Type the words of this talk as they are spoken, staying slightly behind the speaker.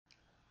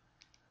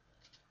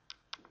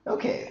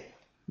Okay,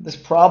 this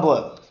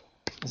problem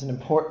is an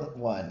important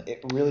one.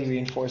 It really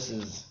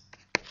reinforces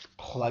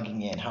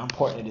plugging in, how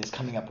important it is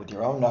coming up with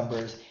your own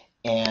numbers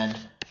and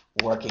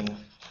working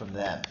from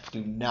them.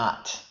 Do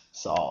not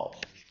solve,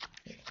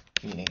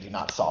 meaning do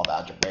not solve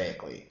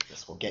algebraically.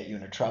 This will get you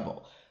into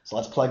trouble. So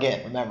let's plug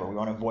in. Remember, we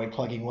want to avoid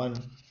plugging 1,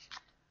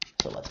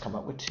 so let's come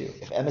up with 2.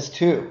 If m is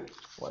 2,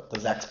 what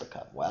does x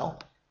become? Well,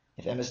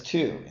 if m is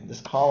 2, in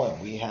this column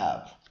we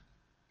have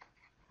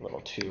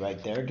little 2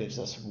 right there, gives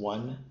us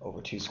 1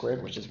 over 2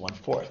 squared, which is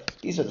 1/4.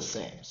 These are the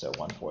same, so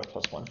 1/4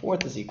 plus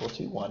 1/4 is equal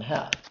to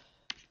 1/2.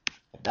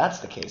 If that's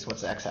the case,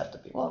 what's x have to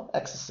be? Well,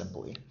 x is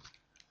simply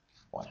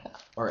 1/2,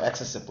 or x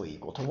is simply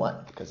equal to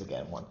 1, because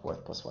again,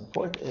 1/4 plus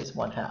 1/4 is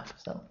 1/2.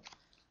 So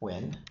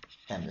when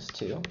m is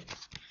 2,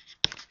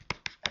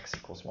 x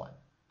equals 1.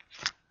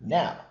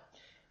 Now,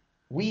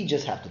 we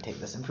just have to take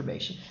this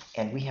information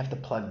and we have to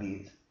plug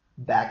these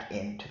back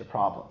into the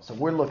problem. So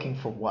we're looking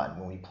for 1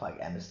 when we plug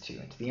m is 2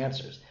 into the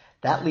answers.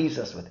 That leaves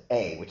us with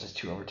a, which is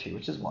 2 over 2,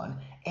 which is 1,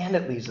 and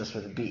it leaves us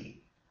with a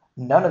b.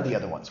 None of the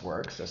other ones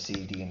work, so c,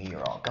 d, and e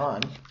are all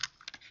gone.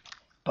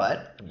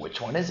 But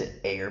which one is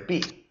it, a or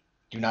b?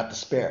 Do not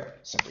despair.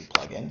 Simply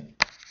plug in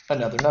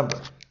another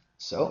number.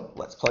 So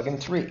let's plug in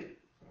 3.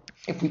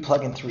 If we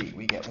plug in 3,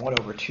 we get 1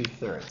 over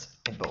 2/3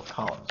 in both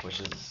columns, which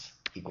is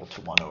equal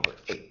to 1 over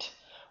 8.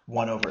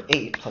 1 over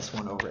 8 plus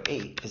 1 over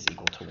 8 is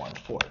equal to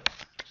 1/4.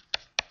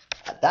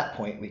 At that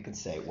point, we can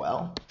say,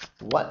 well,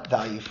 what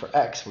value for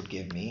x would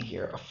give me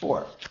here a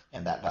 4?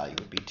 And that value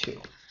would be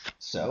 2.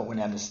 So when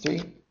m is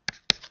 3,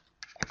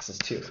 x is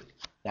 2.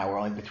 Now we're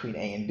only between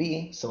a and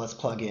b, so let's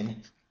plug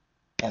in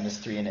m is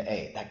 3 into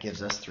a. That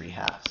gives us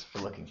 3/2.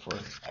 We're looking for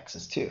x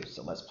is 2.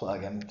 So let's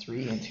plug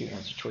m3 into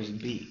answer choice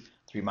B.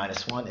 3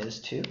 minus 1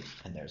 is 2,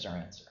 and there's our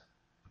answer.